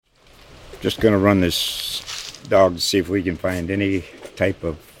Just going to run this dog to see if we can find any type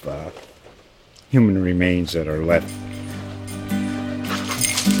of human remains that are left.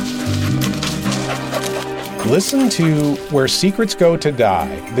 Listen to Where Secrets Go to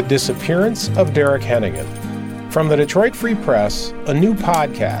Die, The Disappearance of Derek Hennigan. From the Detroit Free Press, a new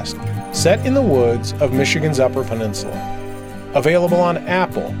podcast set in the woods of Michigan's Upper Peninsula. Available on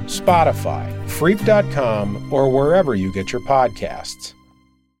Apple, Spotify, Freep.com, or wherever you get your podcasts.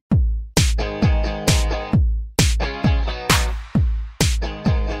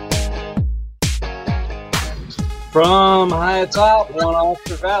 From high atop one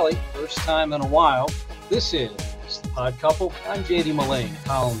Ulster Valley, first time in a while, this is the PodCouple. I'm JD Mullane,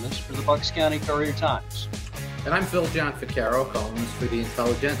 columnist for the Bucks County Courier Times. And I'm Phil Gianficaro, columnist for the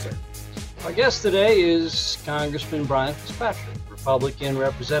Intelligencer. Our guest today is Congressman Brian Fitzpatrick, Republican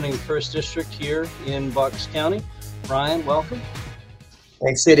representing the 1st District here in Bucks County. Brian, welcome.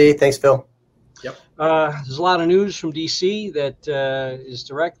 Thanks, JD. Thanks, Phil. Yep. There's a lot of news from D.C. that is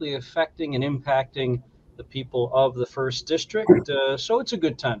directly affecting and impacting the people of the 1st District, so it's a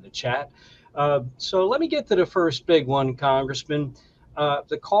good time to chat. So let me get to the first big one, Congressman,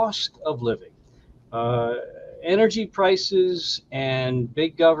 the cost of living. Energy prices and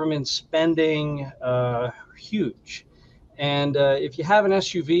big government spending are huge. And if you have an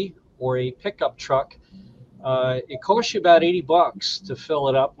SUV or a pickup truck, it costs you about $80 to fill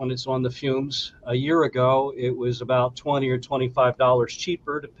it up when it's on the fumes. A year ago, it was about $20 or $25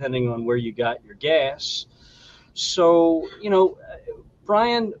 cheaper, depending on where you got your gas. So,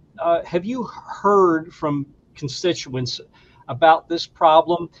 Brian, have you heard from constituents about this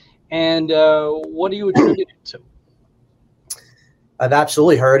problem? And what do you attribute it to? I've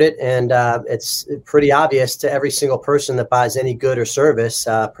absolutely heard it, and it's pretty obvious to every single person that buys any good or service,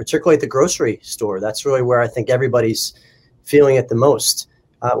 particularly at the grocery store. That's really where I think everybody's feeling it the most.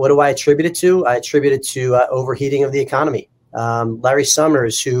 What do I attribute it to? I attribute it to overheating of the economy. Larry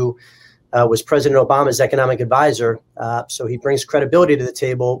Summers, who was President Obama's economic advisor, so he brings credibility to the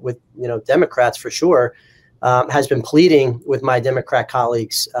table with Democrats for sure, has been pleading with my Democrat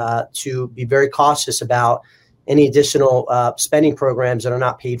colleagues to be very cautious about any additional spending programs that are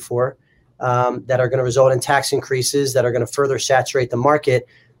not paid for, that are going to result in tax increases, that are going to further saturate the market.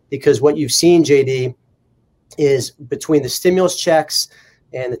 Because what you've seen, JD, is between the stimulus checks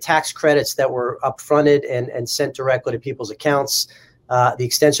and the tax credits that were upfronted and sent directly to people's accounts, the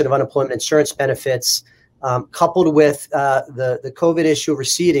extension of unemployment insurance benefits, coupled with the COVID issue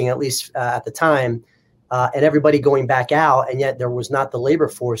receding, at least at the time, and everybody going back out, and yet there was not the labor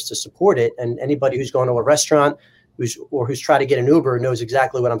force to support it. And anybody who's going to a restaurant who's trying to get an Uber knows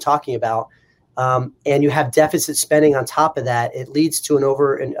exactly what I'm talking about. And you have deficit spending on top of that. It leads to an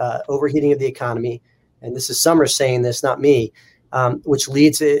overheating of the economy. And this is Summers saying this, not me, which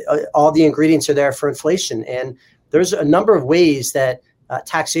leads all the ingredients are there for inflation. And there's a number of ways that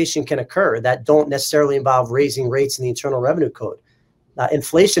taxation can occur that don't necessarily involve raising rates in the Internal Revenue Code.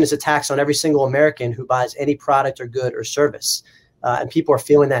 Inflation is a tax on every single American who buys any product or good or service. And people are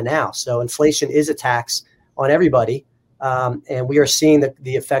feeling that now. So inflation is a tax on everybody. And we are seeing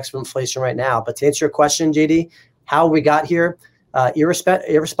the effects of inflation right now. But to answer your question, JD, how we got here,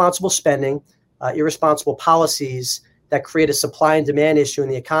 irresponsible spending, irresponsible policies that create a supply and demand issue in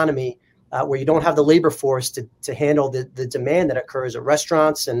the economy, where you don't have the labor force to handle the demand that occurs at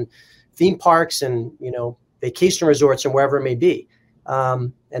restaurants and theme parks and vacation resorts and wherever it may be.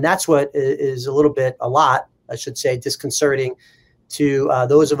 And that's what is a lot, I should say, disconcerting to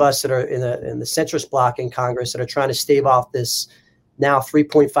those of us that are in the centrist bloc in Congress that are trying to stave off this now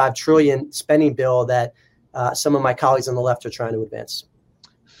 $3.5 trillion spending bill that some of my colleagues on the left are trying to advance.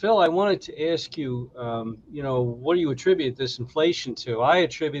 Phil, I wanted to ask you, what do you attribute this inflation to? I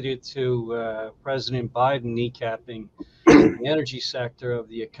attribute it to President Biden kneecapping the energy sector of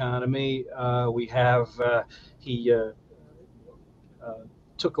the economy. He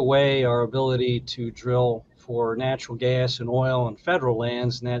took away our ability to drill for natural gas and oil on federal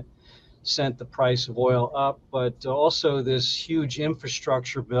lands, and that sent the price of oil up. But also this huge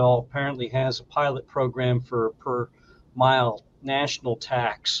infrastructure bill apparently has a pilot program for per mile national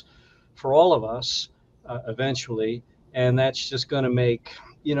tax for all of us eventually. And that's just going to make,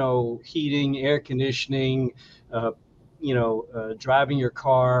 heating, air conditioning, driving your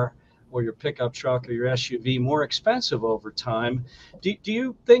car or your pickup truck or your SUV more expensive over time. Do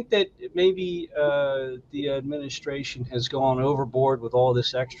you think that maybe the administration has gone overboard with all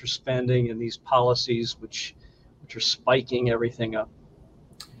this extra spending and these policies which are spiking everything up?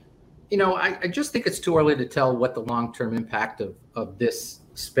 I just think it's too early to tell what the long-term impact of this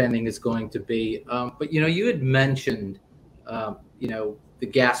spending is going to be. But you had mentioned, the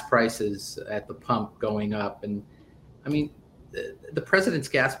gas prices at the pump going up. And I mean, the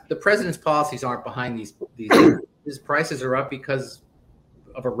president's policies aren't behind these his prices are up because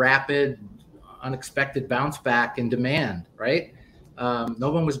of a rapid, unexpected bounce back in demand, right?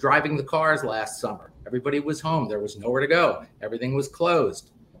 No one was driving the cars last summer. Everybody was home. There was nowhere to go. Everything was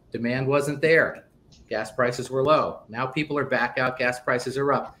closed. Demand wasn't there. Gas prices were low. Now people are back out. Gas prices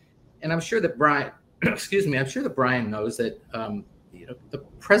are up. And I'm sure that Brian, I'm sure that Brian knows that the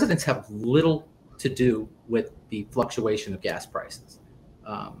presidents have little to do with the fluctuation of gas prices.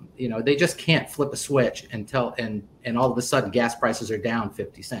 They just can't flip a switch and all of a sudden gas prices are down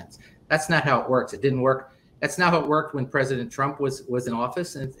 50 cents. That's not how it works. It didn't work. That's not how it worked when President Trump was in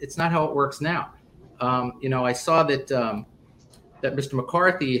office, and it's not how it works now. I saw that that Mr.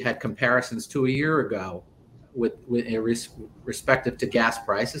 McCarthy had comparisons to a year ago with respective to gas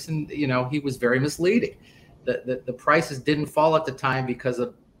prices, and he was very misleading. The prices didn't fall at the time because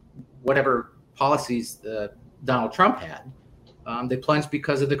of whatever policies Donald Trump had. They plunged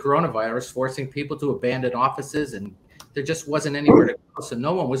because of the coronavirus, forcing people to abandon offices, and there just wasn't anywhere to go, so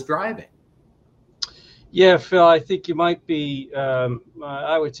no one was driving. Yeah, Phil, I think you might be,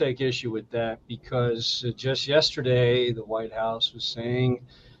 I would take issue with that, because just yesterday the White House was saying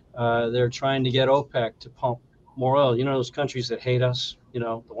they're trying to get OPEC to pump more oil. Those countries that hate us,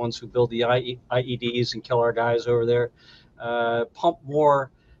 the ones who build the IEDs and kill our guys over there, pump more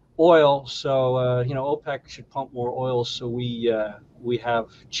oil. So, OPEC should pump more oil so we have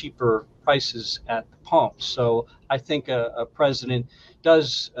cheaper prices at the pump. So I think a president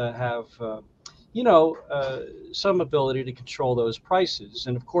does have some ability to control those prices.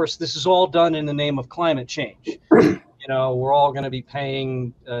 And of course, this is all done in the name of climate change. We're all going to be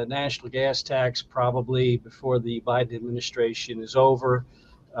paying national gas tax probably before the Biden administration is over,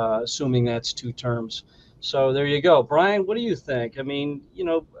 assuming that's 2 terms. So there you go. Brian, what do you think? I mean,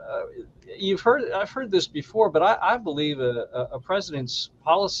 I've heard this before, but I believe a president's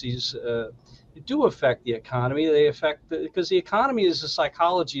policies do affect the economy. They affect because the economy is the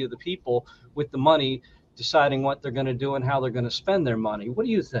psychology of the people with the money deciding what they're going to do and how they're going to spend their money. What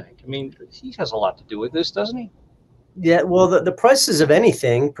do you think? I mean, he has a lot to do with this, doesn't he? Yeah, well, the prices of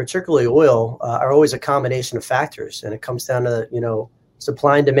anything, particularly oil, are always a combination of factors, and it comes down to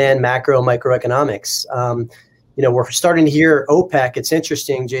supply and demand, macro, microeconomics. We're starting to hear OPEC. It's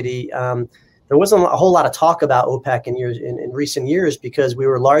interesting, JD. There wasn't a whole lot of talk about OPEC in recent years because we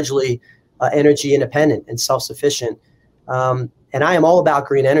were largely energy independent and self-sufficient. And I am all about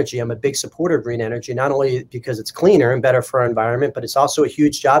green energy. I'm a big supporter of green energy, not only because it's cleaner and better for our environment, but it's also a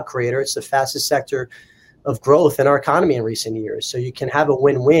huge job creator. It's the fastest sector of growth in our economy in recent years. So you can have a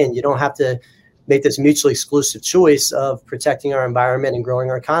win-win. You don't have to make this mutually exclusive choice of protecting our environment and growing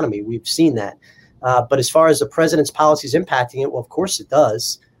our economy. We've seen that. But as far as the president's policies impacting it, well, of course it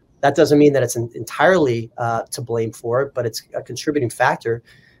does. That doesn't mean that it's entirely to blame for it, but it's a contributing factor.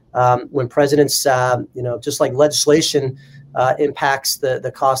 When presidents, just like legislation impacts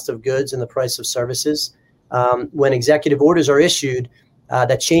the cost of goods and the price of services, when executive orders are issued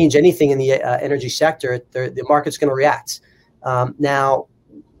that change anything in the energy sector, the market's going to react. Now,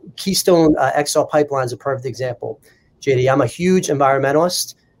 Keystone XL Pipeline is a perfect example. JD, I'm a huge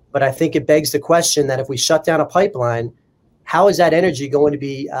environmentalist, but I think it begs the question that if we shut down a pipeline, how is that energy going to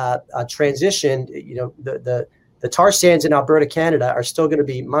be transitioned? The tar sands in Alberta, Canada are still going to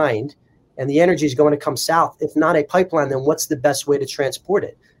be mined, and the energy is going to come south. If not a pipeline, then what's the best way to transport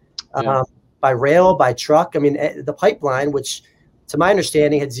it? By rail, by truck? I mean, the pipeline, which to my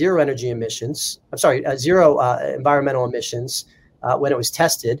understanding had zero environmental emissions when it was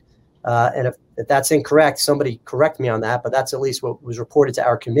tested. And if that's incorrect, somebody correct me on that, but that's at least what was reported to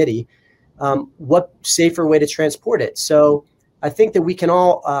our committee. What safer way to transport it? So I think that we can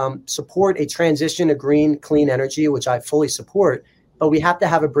all support a transition to green, clean energy, which I fully support, but we have to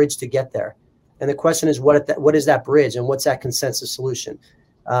have a bridge to get there. And the question is, what is that bridge and what's that consensus solution?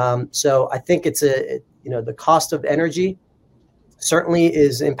 So I think it's the cost of energy certainly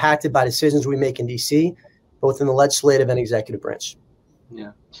is impacted by decisions we make in DC, both in the legislative and executive branch.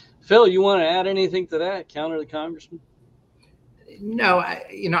 Yeah. Phil, you want to add anything to that? Counter the congressman? No,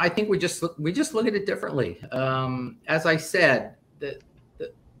 I think we just look at it differently. As I said,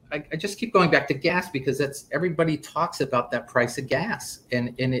 I just keep going back to gas because everybody talks about that price of gas,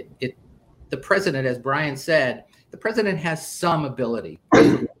 and the president, as Brian said, the president has some ability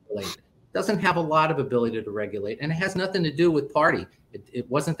to regulate. Doesn't have a lot of ability to regulate, and it has nothing to do with party. It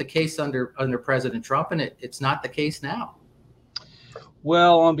wasn't the case under President Trump, and it's not the case now.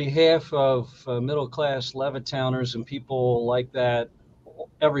 Well, on behalf of middle-class Levittowners and people like that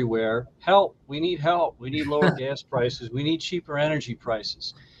everywhere, help. We need help. We need lower gas prices. We need cheaper energy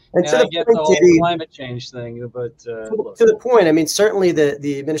prices. And And I get the whole climate change thing, but to the point, I mean, certainly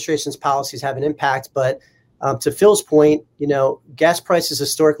the administration's policies have an impact, but to Phil's point, gas prices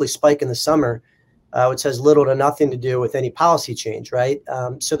historically spike in the summer, which has little to nothing to do with any policy change, right?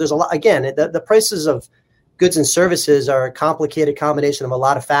 So there's a lot, again, the prices of goods and services are a complicated combination of a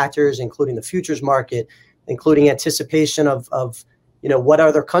lot of factors, including the futures market, including anticipation of what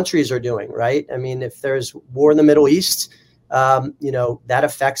other countries are doing, right? I mean, if there's war in the Middle East, that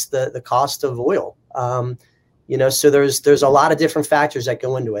affects the cost of oil. So there's a lot of different factors that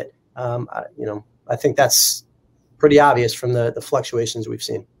go into it. I think that's pretty obvious from the fluctuations we've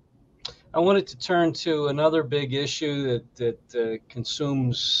seen. I wanted to turn to another big issue that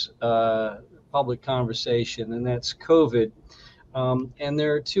consumes public conversation, and that's COVID. And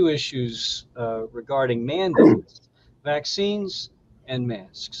there are two issues regarding mandates: vaccines and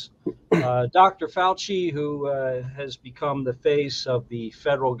masks. Dr. Fauci, who has become the face of the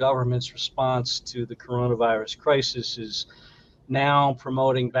federal government's response to the coronavirus crisis, is now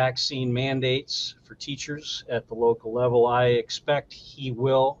promoting vaccine mandates for teachers at the local level. I expect he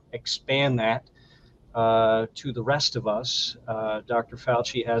will expand that to the rest of us. Dr.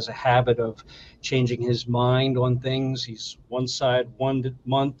 Fauci has a habit of changing his mind on things. He's one side one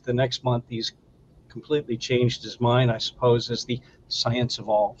month, the next month he's completely changed his mind, I suppose, as the science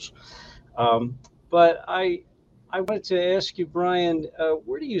evolves. But I wanted to ask you, Brian,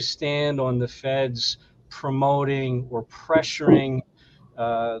 where do you stand on the feds promoting or pressuring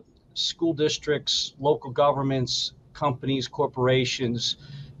school districts, local governments, companies, corporations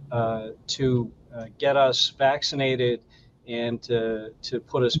to get us vaccinated and to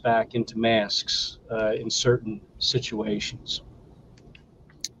put us back into masks in certain situations?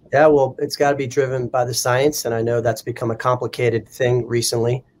 Yeah, well, it's got to be driven by the science, and I know that's become a complicated thing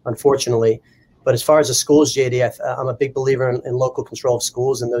recently, unfortunately. But as far as the schools, JD, I'm a big believer in local control of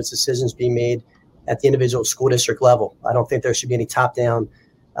schools and those decisions being made at the individual school district level. I don't think there should be any top-down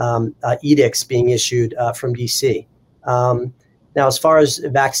edicts being issued from DC. Now, as far as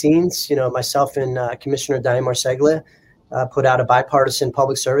vaccines, myself and Commissioner Diane Marseglia put out a bipartisan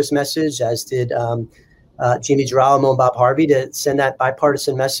public service message, as did Jeannie Girolamo and Bob Harvey, to send that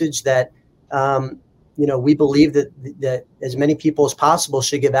bipartisan message that, we believe that as many people as possible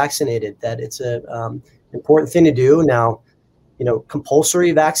should get vaccinated, that it's a important thing to do. Now,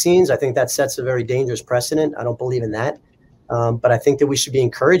 compulsory vaccines, I think that sets a very dangerous precedent. I don't believe in that. But I think that we should be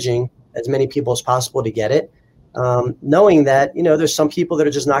encouraging as many people as possible to get it, knowing that, there's some people that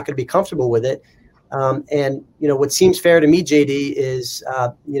are just not going to be comfortable with it. And what seems fair to me, JD, is,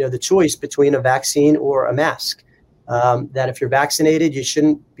 the choice between a vaccine or a mask. That if you're vaccinated, you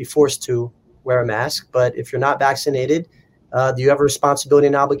shouldn't be forced to wear a mask. But if you're not vaccinated, you have a responsibility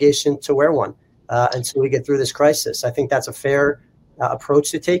and obligation to wear one until we get through this crisis. I think that's a fair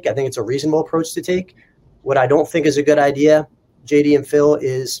approach to take. I think it's a reasonable approach to take. What I don't think is a good idea, JD and Phil,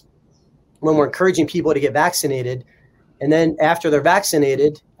 is when we're encouraging people to get vaccinated, and then after they're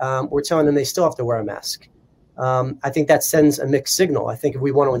vaccinated, we're telling them they still have to wear a mask. I think that sends a mixed signal. I think if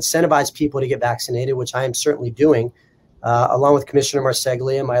we want to incentivize people to get vaccinated, which I am certainly doing, along with Commissioner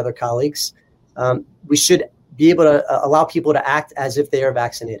Marseglia and my other colleagues, we should be able to allow people to act as if they are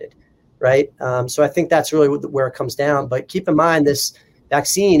vaccinated, right? So I think that's really where it comes down. But keep in mind, this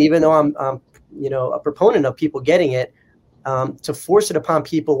vaccine, even though I'm a proponent of people getting it, to force it upon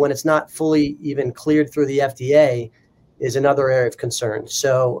people when it's not fully even cleared through the FDA is another area of concern.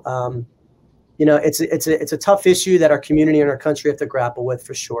 So, it's a tough issue that our community and our country have to grapple with,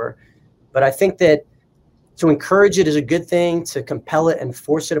 for sure. But I think that to encourage it is a good thing. To compel it and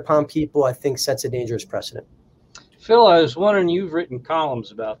force it upon people, I think, sets a dangerous precedent. Phil, I was wondering, you've written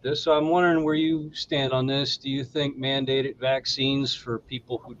columns about this, so I'm wondering where you stand on this. Do you think mandated vaccines for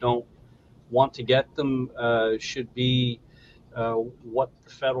people who don't want to get them should be what the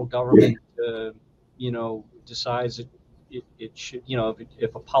federal government, decides it should,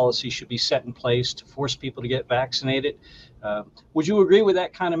 if a policy should be set in place to force people to get vaccinated? Would you agree with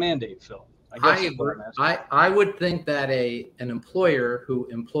that kind of mandate, Phil? I would think that an employer who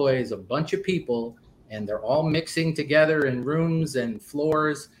employs a bunch of people and they're all mixing together in rooms and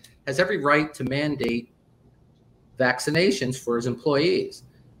floors has every right to mandate vaccinations for his employees.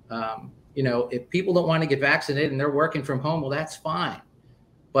 If people don't want to get vaccinated and they're working from home, well, that's fine.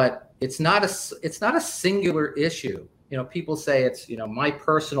 But it's not a singular issue. People say it's, my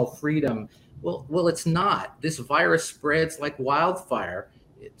personal freedom. Well, it's not. This virus spreads like wildfire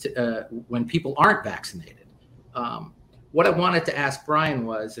when people aren't vaccinated. What I wanted to ask Brian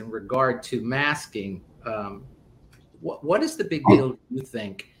was in regard to masking. What is the big deal, you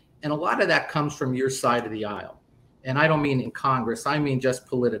think? And a lot of that comes from your side of the aisle. And I don't mean in Congress, I mean just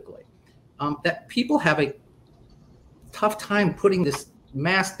politically. That people have a tough time putting this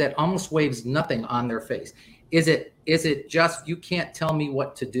mask that almost waves nothing on their face. Is it just you can't tell me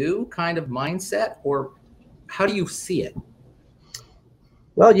what to do kind of mindset, or how do you see it?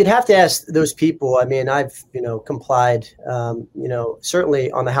 Well, you'd have to ask those people. I mean, I've, complied,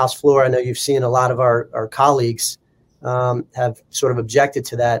 certainly on the House floor. I know you've seen a lot of our colleagues have sort of objected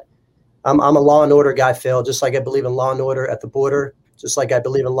to that. I'm a law and order guy, Phil, just like I believe in law and order at the border, just like I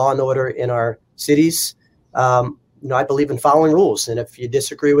believe in law and order in our cities. I believe in following rules. And if you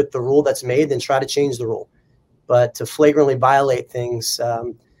disagree with the rule that's made, then try to change the rule. But to flagrantly violate things,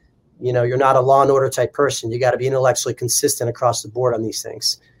 you're not a law and order type person. You got to be intellectually consistent across the board on these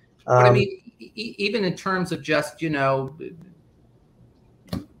things. But I mean, even in terms of just, Joan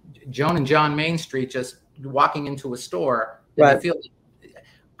and John Main Street, just walking into a store, and right. I feel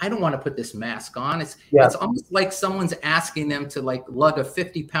I don't want to put this mask on. It's almost like someone's asking them to lug a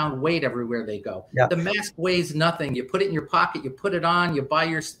 50-pound weight everywhere they go. Yeah. The mask weighs nothing. You put it in your pocket, you put it on, you buy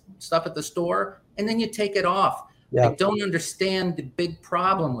your stuff at the store, and then you take it off. Yeah. I don't understand the big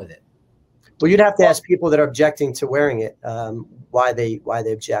problem with it. Well, you'd have to ask people that are objecting to wearing it why they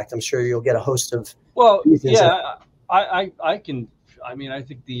object. I'm sure you'll get a host of. Well, yeah, I can. I mean, I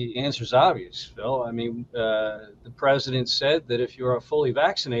think the answer is obvious, Phil. I mean, the president said that if you are fully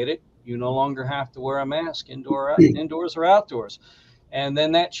vaccinated, you no longer have to wear a mask indoors or outdoors. And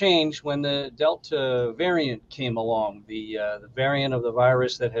then that changed when the Delta variant came along, the variant of the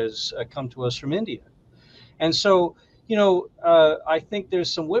virus that has come to us from India. And so, I think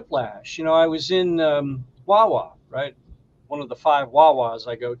there's some whiplash. I was in Wawa, right? One of the 5 Wawas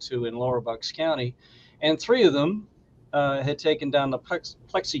I go to in Lower Bucks County, and 3 of them had taken down the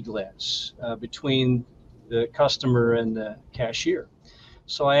plexiglass between the customer and the cashier.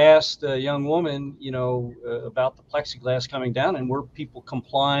 So I asked a young woman, about the plexiglass coming down, and were people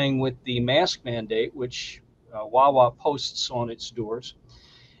complying with the mask mandate, which Wawa posts on its doors.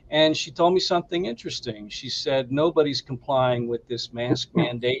 And she told me something interesting. She said, nobody's complying with this mask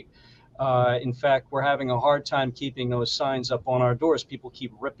mandate. In fact, we're having a hard time keeping those signs up on our doors. People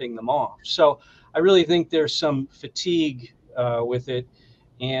keep ripping them off. So I really think there's some fatigue with it.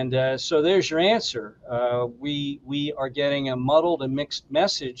 And so there's your answer. We are getting a muddled and mixed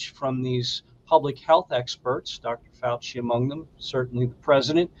message from these public health experts, Dr. Fauci among them. Certainly the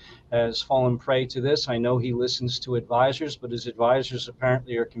president has fallen prey to this. I know he listens to advisors, but his advisors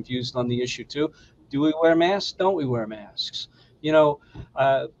apparently are confused on the issue too. Do we wear masks? Don't we wear masks?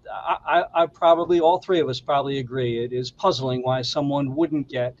 I probably, all 3 of us probably agree. It is puzzling why someone wouldn't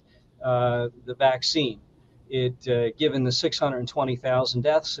get the vaccine. Given the 620,000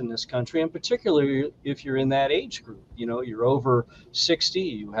 deaths in this country, and particularly if you're in that age group, you're over 60,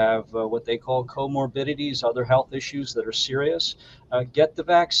 you have what they call comorbidities, other health issues that are serious, get the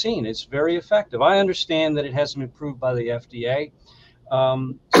vaccine. It's very effective. I understand that it hasn't been approved by the FDA.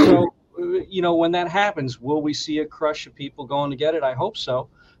 When that happens, will we see a crush of people going to get it? I hope so,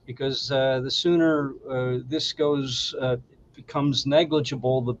 because the sooner this becomes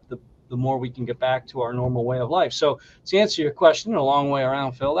negligible, the more we can get back to our normal way of life. So to answer your question in a long way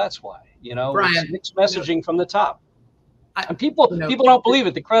around, Phil, that's why, Brian, it's mixed messaging from the top. And people don't believe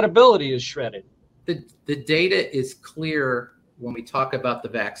it. The credibility is shredded. The data is clear when we talk about the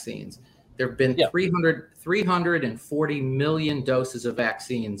vaccines. There have been 340 million doses of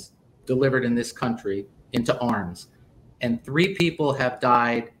vaccines delivered in this country into arms. And 3 people have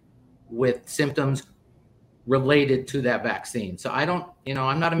died with symptoms related to that vaccine. So I don't,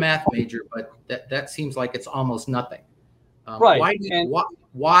 I'm not a math major, but that seems like it's almost nothing. Right.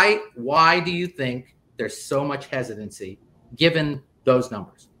 Why do you think there's so much hesitancy given those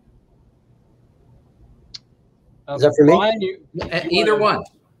numbers? Is that for me? Brian, either one.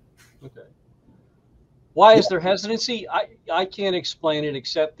 Okay. Why is there hesitancy? I can't explain it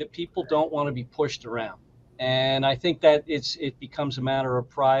except that people don't want to be pushed around. And I think that it becomes a matter of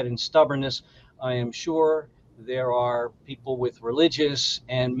pride and stubbornness. I am sure there are people with religious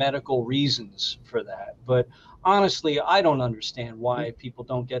and medical reasons for that. But honestly, I don't understand why people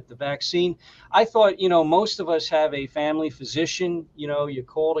don't get the vaccine. I thought, most of us have a family physician. You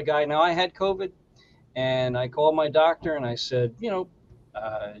called a guy. Now, I had COVID, and I called my doctor, and I said,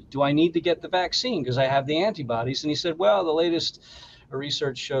 do I need to get the vaccine because I have the antibodies? And he said, well, the latest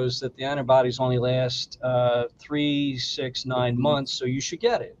research shows that the antibodies only last 3, 6, 9 months, so you should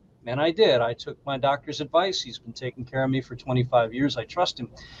get it. And I did. I took my doctor's advice. He's been taking care of me for 25 years. I trust him.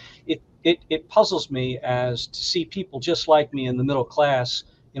 It puzzles me as to see people just like me in the middle class,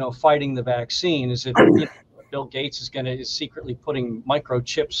 fighting the vaccine. As if Bill Gates is secretly putting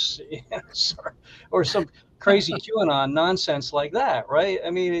microchips in or some crazy QAnon nonsense like that, right? I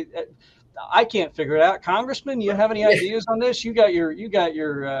mean, I can't figure it out. Congressman, you have any ideas on this? You got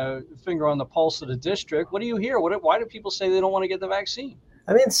your finger on the pulse of the district. What do you hear? Why do people say they don't want to get the vaccine?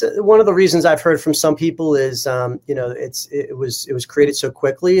 I mean, one of the reasons I've heard from some people is, it was created so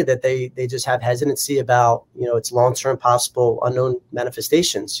quickly that they just have hesitancy about, its long-term possible unknown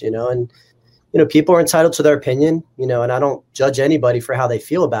manifestations, and, people are entitled to their opinion, and I don't judge anybody for how they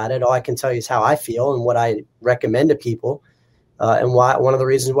feel about it. All I can tell you is how I feel and what I recommend to people. And why one of the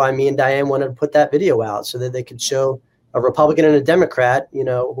reasons why me and Diane wanted to put that video out so that they could show a Republican and a Democrat,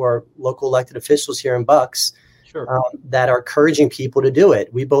 who are local elected officials here in Bucks, sure. That are encouraging people to do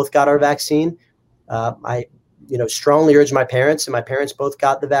it. We both got our vaccine. I strongly urge my parents, and my parents both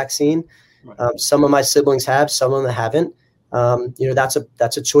got the vaccine. Right. Some of my siblings have, some of them haven't.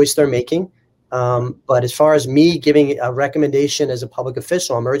 That's a choice they're making. But as far as me giving a recommendation as a public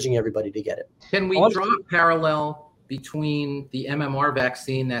official, I'm urging everybody to get it. Can we draw a parallel between the MMR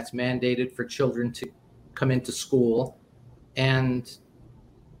vaccine that's mandated for children to come into school and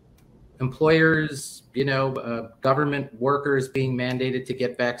employers, government workers being mandated to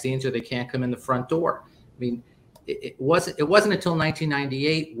get vaccines or they can't come in the front door? I mean, it wasn't until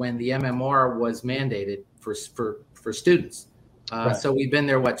 1998 when the MMR was mandated for students. Right. So we've been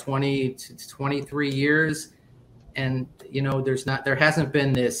there, 20 to 23 years. And, there hasn't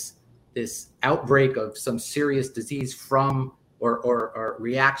been this outbreak of some serious disease from or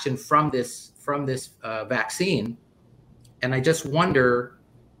reaction from this vaccine. And I just wonder,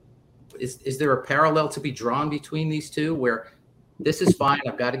 is there a parallel to be drawn between these two where this is fine,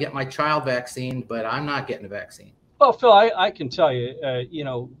 I've got to get my child vaccine, but I'm not getting a vaccine? Well, Phil, I can tell you,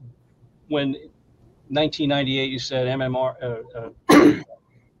 when 1998, you said MMR,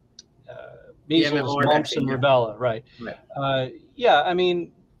 measles, mumps, and rubella, right? Yeah, I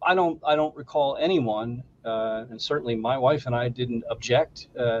mean, I don't recall anyone, and certainly my wife and I didn't object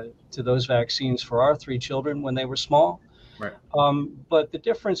to those vaccines for our 3 children when they were small. Right. But the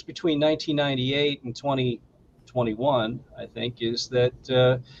difference between 1998 and 2021, I think, is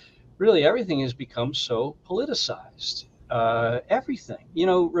that really everything has become so politicized. Everything.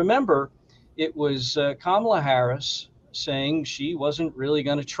 Remember, it was Kamala Harris saying she wasn't really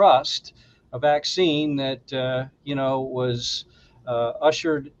going to trust a vaccine that, was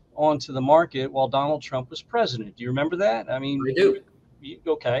ushered onto the market while Donald Trump was president. Do you remember that? I mean, I do.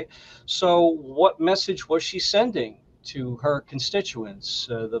 Okay. So what message was she sending to her constituents,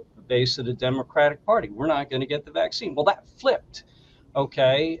 the base of the Democratic Party? We're not going to get the vaccine. Well, that flipped,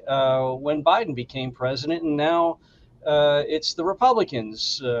 when Biden became president, and now it's the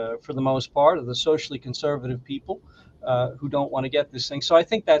Republicans, for the most part, of the socially conservative people who don't want to get this thing. So I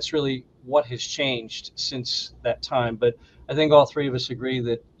think that's really what has changed since that time. But I think all 3 of us agree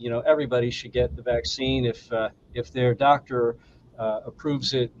that everybody should get the vaccine if their doctor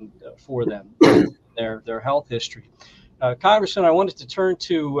approves it for them, their health history. Congressman, I wanted to turn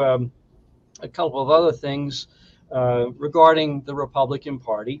to a couple of other things regarding the Republican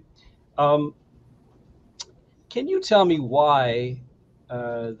Party. Can you tell me why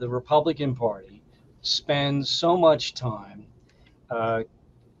the Republican Party spends so much time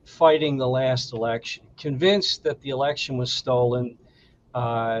fighting the last election, convinced that the election was stolen?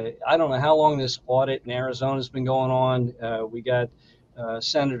 I don't know how long this audit in Arizona has been going on. We got a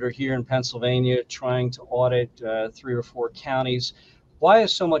senator here in Pennsylvania trying to audit 3 or 4 counties. Why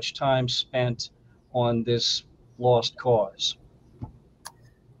is so much time spent on this lost cause?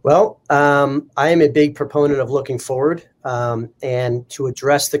 Well, I am a big proponent of looking forward and to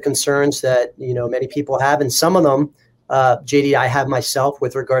address the concerns that, many people have. And some of them, JD, I have myself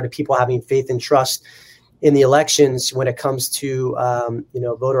with regard to people having faith and trust in the elections when it comes to,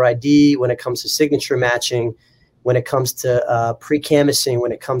 voter ID, when it comes to signature matching, when it comes to pre-canvassing,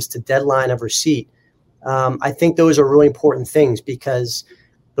 when it comes to deadline of receipt. I think those are really important things because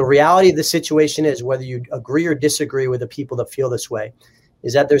the reality of the situation is, whether you agree or disagree with the people that feel this way,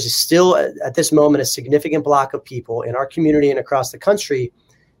 is that there's still, at this moment, a significant block of people in our community and across the country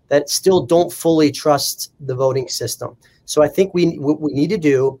that still don't fully trust the voting system. So I think what we need to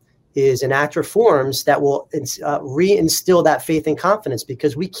do is enact reforms that will reinstill that faith and confidence,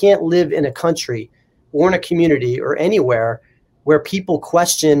 because we can't live in a country or in a community or anywhere where people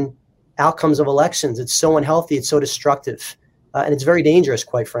question outcomes of elections. It's so unhealthy. It's so destructive. And it's very dangerous,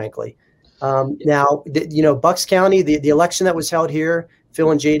 quite frankly. Now, Bucks County, the election that was held here, Phil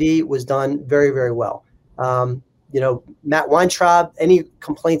and JD, was done very, very well. Matt Weintraub, any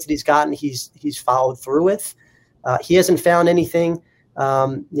complaints that he's gotten, he's followed through with. He hasn't found anything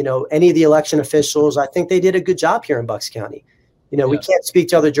any of the election officials. I think they did a good job here in Bucks County. We can't speak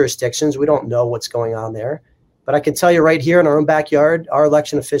to other jurisdictions. We don't know what's going on there. But I can tell you right here in our own backyard, our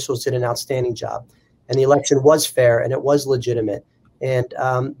election officials did an outstanding job. And the election was fair and it was legitimate. And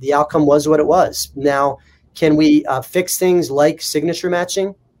the outcome was what it was. Now, can we fix things like signature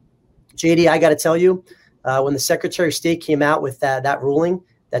matching? JD, I got to tell you, when the Secretary of State came out with that ruling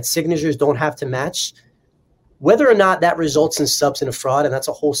that signatures don't have to match, whether or not that results in substantive fraud, and that's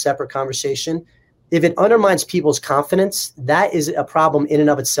a whole separate conversation, if it undermines people's confidence, that is a problem in and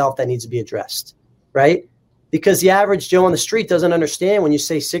of itself that needs to be addressed, right? Because the average Joe on the street doesn't understand when you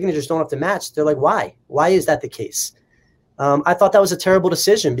say signatures don't have to match. They're like, why? Why is that the case? I thought that was a terrible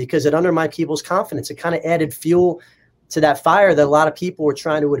decision because it undermined people's confidence. It kind of added fuel to that fire that a lot of people were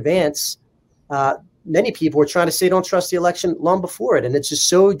trying to advance. Many people were trying to say don't trust the election long before it. And it's just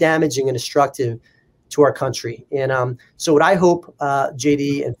so damaging and destructive to our country. And so what I hope,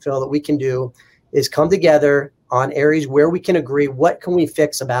 JD and Phil, that we can do is come together on areas where we can agree. What can we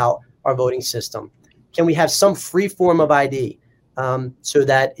fix about our voting system? Can we have some free form of ID so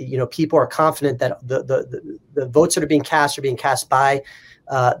that people are confident that the votes that are being cast by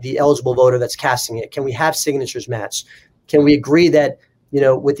the eligible voter that's casting it? Can we have signatures match? Can we agree that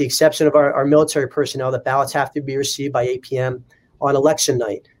with the exception of our military personnel, that ballots have to be received by 8 p.m. on election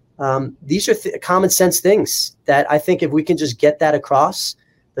night? These are common sense things that I think if we can just get that across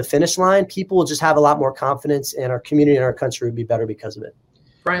the finish line, people will just have a lot more confidence, and our community and our country would be better because of it.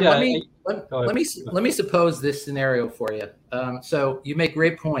 Brian, let me suppose this scenario for you. So you make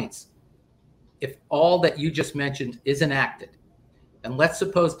great points. If all that you just mentioned is enacted, and let's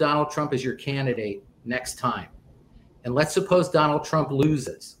suppose Donald Trump is your candidate next time, and let's suppose Donald Trump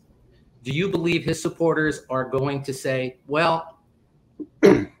loses, do you believe his supporters are going to say, well,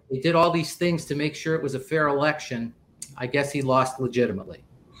 they did all these things to make sure it was a fair election, I guess he lost legitimately?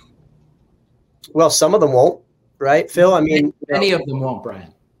 Well, some of them won't, right, Phil? I mean, many of them won't,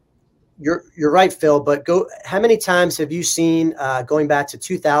 Brian. You're right, Phil. But how many times have you seen going back to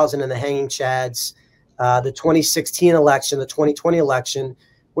 2000 and the hanging chads, the 2016 election, the 2020 election,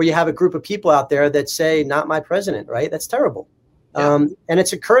 where you have a group of people out there that say, "Not my president," right? That's terrible, and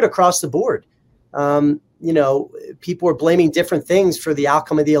it's occurred across the board. People are blaming different things for the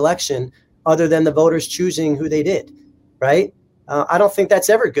outcome of the election, other than the voters choosing who they did, right? I don't think that's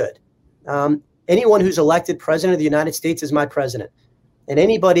ever good. Anyone who's elected president of the United States is my president. And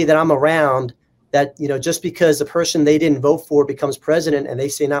anybody that I'm around that, just because the person they didn't vote for becomes president and they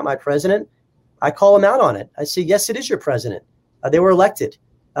say not my president, I call them out on it. I say, yes, it is your president. They were elected.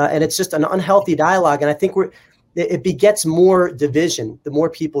 And it's just an unhealthy dialogue. And I think it begets more division the more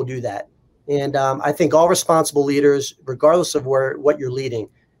people do that. And I think all responsible leaders, regardless of what you're leading,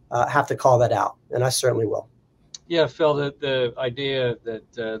 have to call that out. And I certainly will. Yeah, Phil, the idea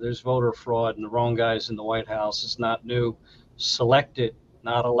that there's voter fraud and the wrong guys in the White House is not new. Selected,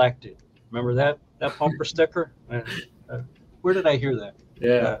 not elected. Remember that bumper sticker? Where did I hear that?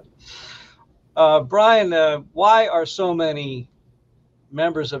 Yeah. Brian, why are so many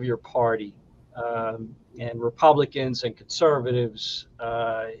members of your party and Republicans and conservatives,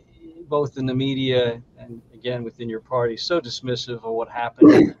 both in the media and again within your party, so dismissive of what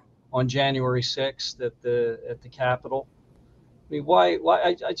happened on January 6th at the Capitol? I mean, why?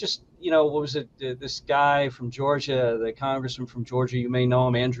 I just, what was it? This guy from Georgia, the congressman from Georgia, you may know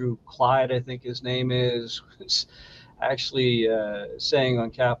him, Andrew Clyde, I think his name is, was actually saying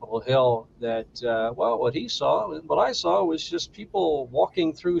on Capitol Hill that, what I saw was just people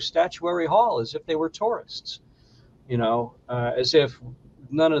walking through Statuary Hall as if they were tourists, as if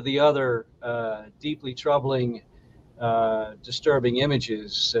none of the other deeply troubling disturbing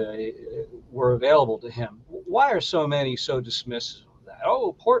images were available to him. Why are so many so dismissive of that?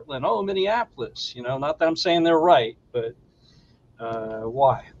 Oh, Portland, oh, Minneapolis, not that I'm saying they're right, but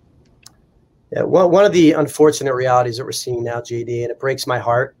why? Yeah, well, one of the unfortunate realities that we're seeing now, JD, and it breaks my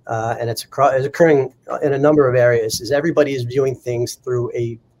heart, and it's occurring in a number of areas, is everybody is viewing things through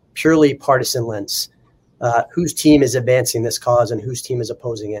a purely partisan lens. Whose team is advancing this cause and whose team is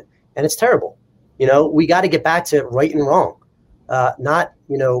opposing it? And it's terrible. We got to get back to right and wrong, not,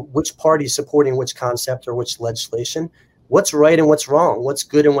 which party is supporting which concept or which legislation. What's right and what's wrong, what's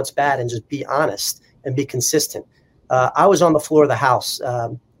good and what's bad, and just be honest and be consistent. I was on the floor of the House,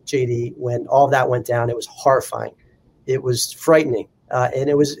 JD, when all of that went down. It was horrifying. It was frightening. And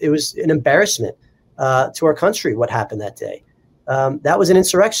it was an embarrassment to our country what happened that day. That was an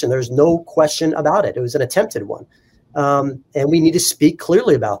insurrection. There's no question about it. It was an attempted one. And we need to speak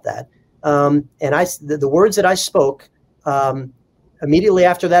clearly about that. And the words that I spoke immediately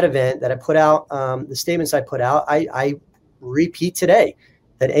after that event that I put out, the statements I put out, I repeat today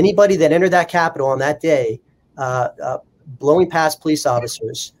that anybody that entered that Capitol on that day, blowing past police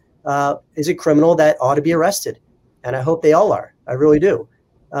officers, is a criminal that ought to be arrested. And I hope they all are. I really do.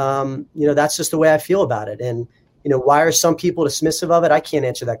 That's just the way I feel about it. And, why are some people dismissive of it? I can't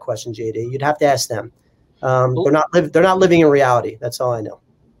answer that question, JD. You'd have to ask them. They're not living in reality. That's all I know.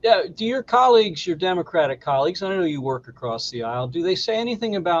 Yeah. Do your colleagues, your Democratic colleagues, I know you work across the aisle, do they say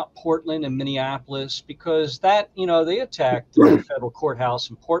anything about Portland and Minneapolis? Because that, they attacked the federal courthouse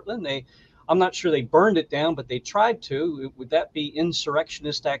in Portland. I'm not sure they burned it down, but they tried to. Would that be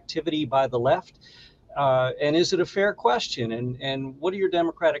insurrectionist activity by the left? And is it a fair question? And what do your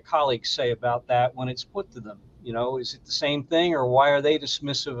Democratic colleagues say about that when it's put to them? Is it the same thing, or why are they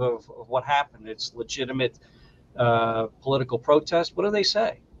dismissive of what happened? It's legitimate political protest. What do they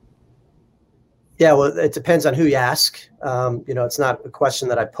say? Yeah, well, it depends on who you ask. It's not a question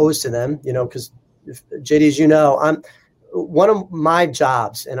that I pose to them, because JD, as you know, one of my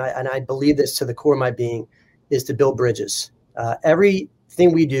jobs, and I believe this to the core of my being, is to build bridges.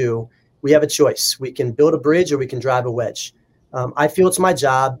 Everything we do, we have a choice. We can build a bridge or we can drive a wedge. I feel it's my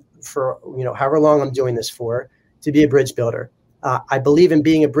job for, however long I'm doing this for, to be a bridge builder. I believe in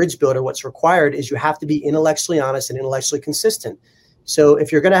being a bridge builder. What's required is you have to be intellectually honest and intellectually consistent. So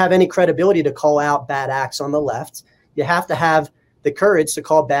if you're going to have any credibility to call out bad acts on the left, you have to have the courage to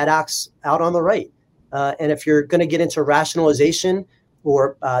call bad acts out on the right. And if you're going to get into rationalization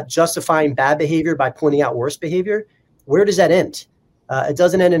or justifying bad behavior by pointing out worse behavior, where does that end? It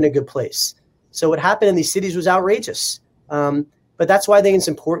doesn't end in a good place. So what happened in these cities was outrageous. But that's why I think it's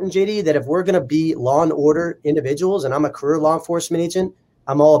important, JD, that if we're going to be law and order individuals, and I'm a career law enforcement agent,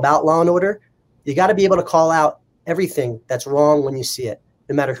 I'm all about law and order, you got to be able to call out everything that's wrong when you see it,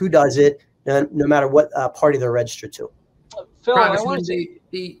 no matter who does it, no matter what party they're registered to. Phil,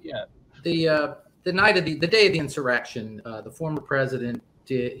 the night of the day of the insurrection, the former president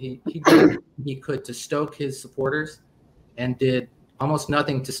did he could to stoke his supporters, and did almost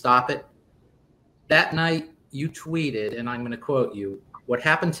nothing to stop it. That night, you tweeted, and I'm going to quote you: "What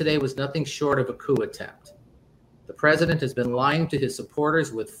happened today was nothing short of a coup attempt. The president has been lying to his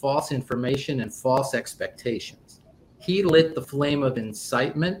supporters with false information and false expectations. He lit the flame of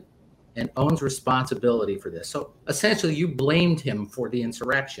incitement and owns responsibility for this." So essentially, you blamed him for the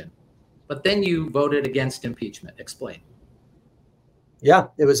insurrection, but then you voted against impeachment. Explain. Yeah,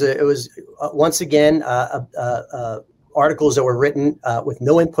 it was once again articles that were written with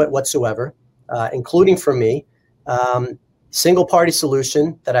no input whatsoever, including from me. Single party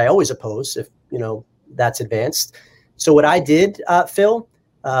solution that I always oppose if that's advanced. So what I did, Phil,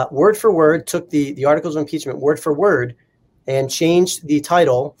 word for word, took the articles of impeachment word for word and changed the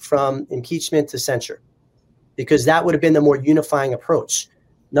title from impeachment to censure, because that would have been the more unifying approach.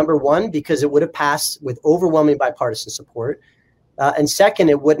 Number one, because it would have passed with overwhelming bipartisan support. And second,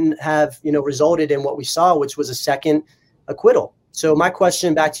 it wouldn't have resulted in what we saw, which was a second acquittal. So my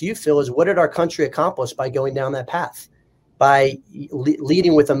question back to you, Phil, is what did our country accomplish by going down that path, by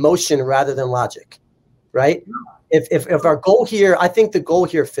leading with emotion rather than logic, right? If our goal here, I think the goal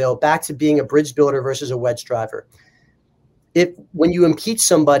here, Phil, back to being a bridge builder versus a wedge driver. When you impeach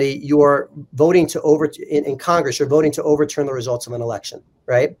somebody, you're voting in Congress, you're voting to overturn the results of an election,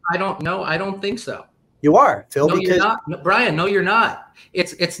 right? I don't know. I don't think so. You are, Phil. No, you're not. No, Brian, no, you're not.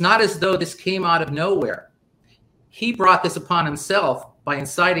 It's not as though this came out of nowhere. He brought this upon himself by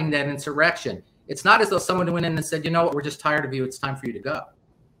inciting that insurrection. It's not as though someone went in and said, "You know what, we're just tired of you. It's time for you to go."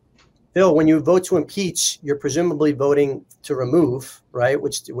 Phil, when you vote to impeach, you're presumably voting to remove, right?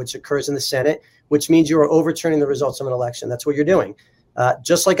 Which occurs in the Senate, which means you are overturning the results of an election. That's what you're doing.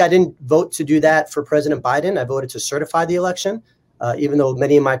 Just like I didn't vote to do that for President Biden, I voted to certify the election, even though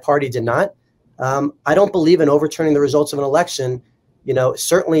many in my party did not. I don't believe in overturning the results of an election.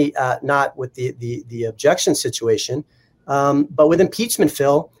 Certainly not with the objection situation, but with impeachment,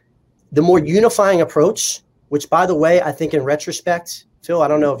 Phil, the more unifying approach, which, by the way, I think in retrospect, Phil, I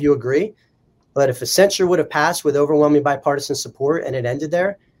don't know if you agree, but if a censure would have passed with overwhelming bipartisan support and it ended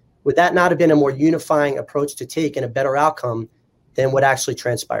there, would that not have been a more unifying approach to take and a better outcome than what actually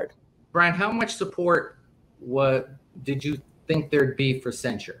transpired? Brian, how much support did you think there'd be for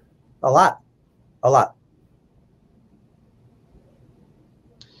censure? A lot.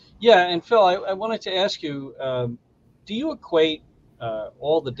 Yeah, and Phil, I wanted to ask you, do you equate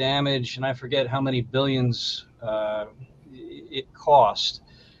all the damage, and I forget how many billions it cost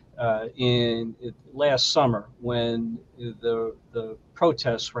last summer when the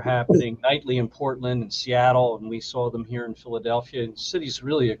protests were happening nightly in Portland and Seattle, and we saw them here in Philadelphia and cities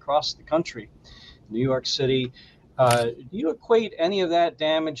really across the country, New York City. Do you equate any of that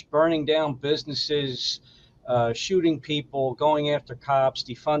damage, burning down businesses, shooting people, going after cops,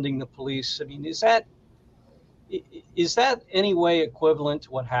 defunding the police. I mean, is that any way equivalent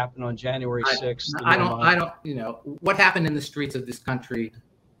to what happened on January 6th? I don't, what happened in the streets of this country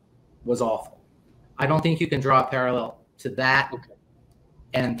was awful. I don't think you can draw a parallel to that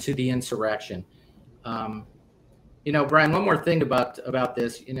and to the insurrection. Brian, one more thing about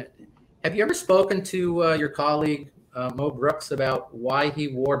this. Have you ever spoken to your colleague, Mo Brooks, about why he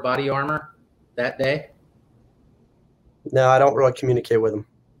wore body armor that day? No, I don't really communicate with him.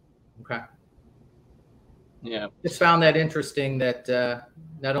 Okay. Yeah. Just found that interesting that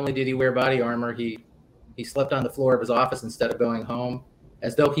not only did he wear body armor, he slept on the floor of his office instead of going home,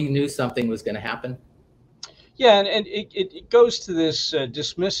 as though he knew something was going to happen. Yeah, and it goes to this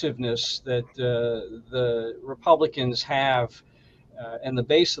dismissiveness that the Republicans have, and the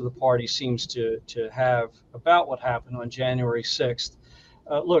base of the party seems to have about what happened on January 6th.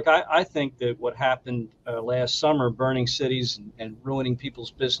 Look, I think that what happened last summer, burning cities and ruining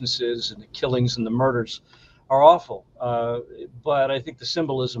people's businesses and the killings and the murders are awful. But I think the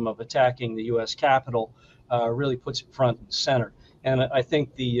symbolism of attacking the U.S. Capitol really puts it front and center. And I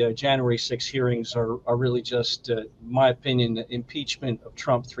think the January 6 hearings are really just, in my opinion, the impeachment of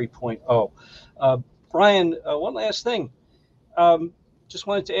Trump 3.0. Brian, one last thing. Just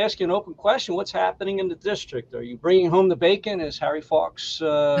wanted to ask you an open question. What's happening in the district? Are you bringing home the bacon, as Harry Fox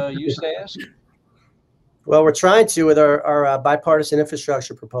used to ask? Well, we're trying to with our bipartisan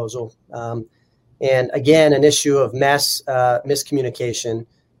infrastructure proposal. And again, an issue of mass miscommunication,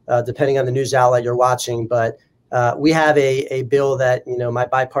 depending on the news outlet you're watching. But we have a bill that, my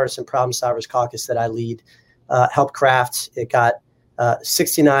bipartisan problem solvers caucus that I lead helped craft. It got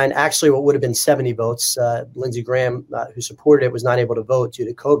 69, actually what would have been 70 votes. Lindsey Graham, who supported it, was not able to vote due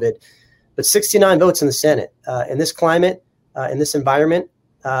to COVID, but 69 votes in the Senate. In this climate, in this environment,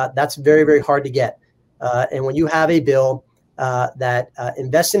 that's very, very hard to get. And when you have a bill that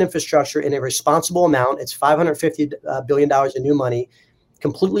invests in infrastructure in a responsible amount, it's $550 billion in new money,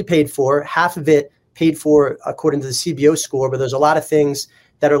 completely paid for, half of it paid for according to the CBO score, but there's a lot of things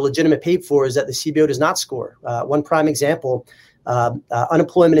that are legitimate paid for is that the CBO does not score. One prime example,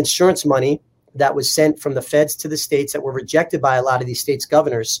 unemployment insurance money that was sent from the feds to the states that were rejected by a lot of these states'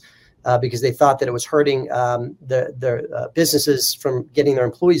 governors because they thought that it was hurting their businesses from getting their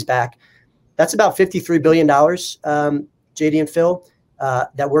employees back. That's about $53 billion, JD and Phil,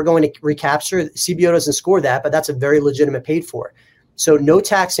 that we're going to recapture. CBO doesn't score that, but that's a very legitimate paid for. So no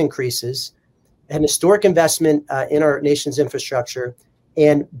tax increases, an historic investment in our nation's infrastructure,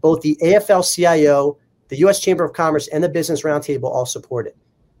 and both the AFL-CIO, the U.S. Chamber of Commerce, and the Business Roundtable all support it.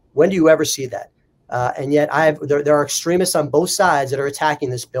 When do you ever see that? And yet there are extremists on both sides that are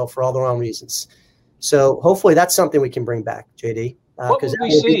attacking this bill for all the wrong reasons. So hopefully that's something we can bring back, JD. What would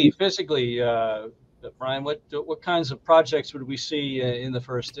we see physically, Brian? What kinds of projects would we see in the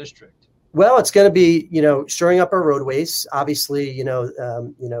first district? Well, it's going to be, shoring up our roadways. Obviously,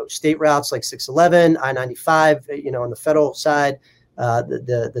 state routes like 611, I-95, on the federal side,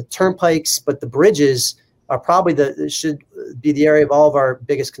 the turnpikes, but the bridges are probably should be the area of all of our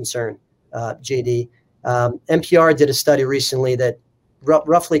biggest concern, JD. NPR did a study recently that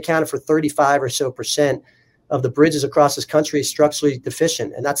roughly accounted for 35% or so of the bridges across this country is structurally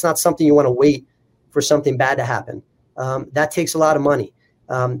deficient. And that's not something you want to wait for something bad to happen. That takes a lot of money.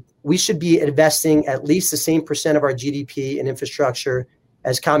 We should be investing at least the same percent of our GDP in infrastructure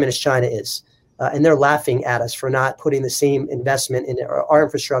as communist China is. And they're laughing at us for not putting the same investment in our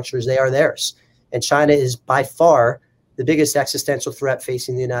infrastructure as they are theirs. And China is by far the biggest existential threat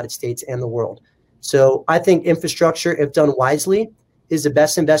facing the United States and the world. So I think infrastructure, if done wisely, is the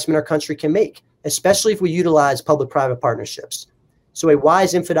best investment our country can make, especially if we utilize public-private partnerships. So a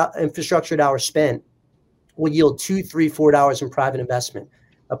wise infrastructure dollar spent will yield $2, $3, $4 in private investment.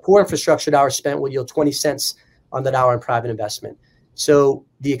 A poor infrastructure dollar spent will yield 20 cents on the dollar in private investment. So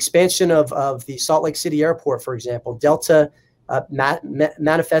the expansion of the Salt Lake City airport, for example, Delta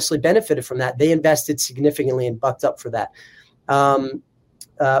manifestly benefited from that. They invested significantly and bucked up for that.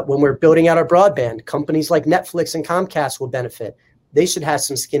 When we're building out our broadband, companies like Netflix and Comcast will benefit. They should have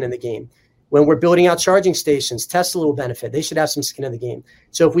some skin in the game. When we're building out charging stations, Tesla will benefit. They should have some skin in the game.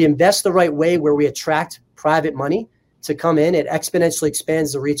 So if we invest the right way where we attract private money to come in, it exponentially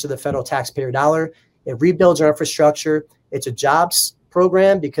expands the reach of the federal taxpayer dollar. It rebuilds our infrastructure. It's a jobs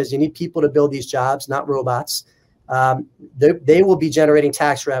program because you need people to build these jobs, not robots. They will be generating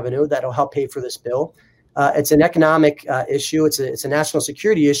tax revenue that will help pay for this bill. It's an economic issue. It's a national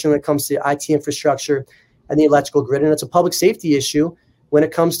security issue when it comes to IT infrastructure and the electrical grid. And it's a public safety issue when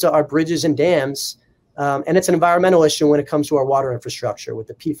it comes to our bridges and dams And it's an environmental issue when it comes to our water infrastructure with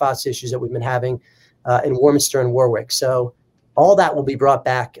the PFAS issues that we've been having in Warminster and Warwick. So all that will be brought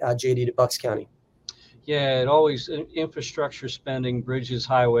back, JD, to Bucks County. Yeah, it always, infrastructure spending, bridges,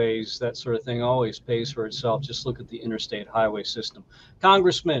 highways, that sort of thing always pays for itself. Just look at the interstate highway system.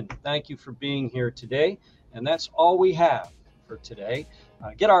 Congressman, thank you for being here today. And that's all we have for today.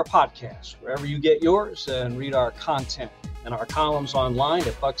 Get our podcast wherever you get yours and read our content and our columns online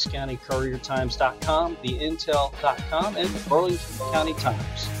at buckscountycouriertimes.com, theintel.com, and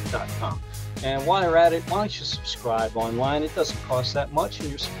burlingtoncountytimes.com. And while you're at it, why don't you subscribe online? It doesn't cost that much, and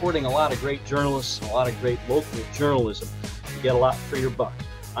you're supporting a lot of great journalists and a lot of great local journalism. You get a lot for your buck.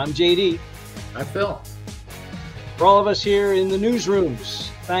 I'm JD. I'm Phil. For all of us here in the newsrooms,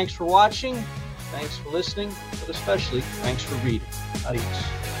 thanks for watching, thanks for listening, but especially thanks for reading. Adios.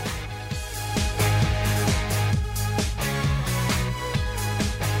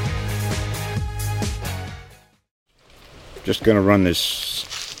 Just going to run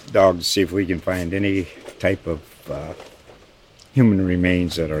this dog to see if we can find any type of human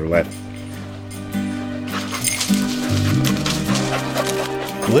remains that are left.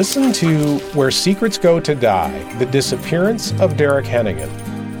 Listen to Where Secrets Go to Die, The Disappearance of Derek Hennigan.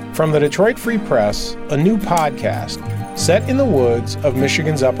 From the Detroit Free Press, a new podcast set in the woods of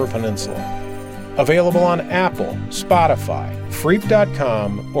Michigan's Upper Peninsula. Available on Apple, Spotify,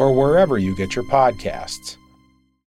 Freep.com, or wherever you get your podcasts.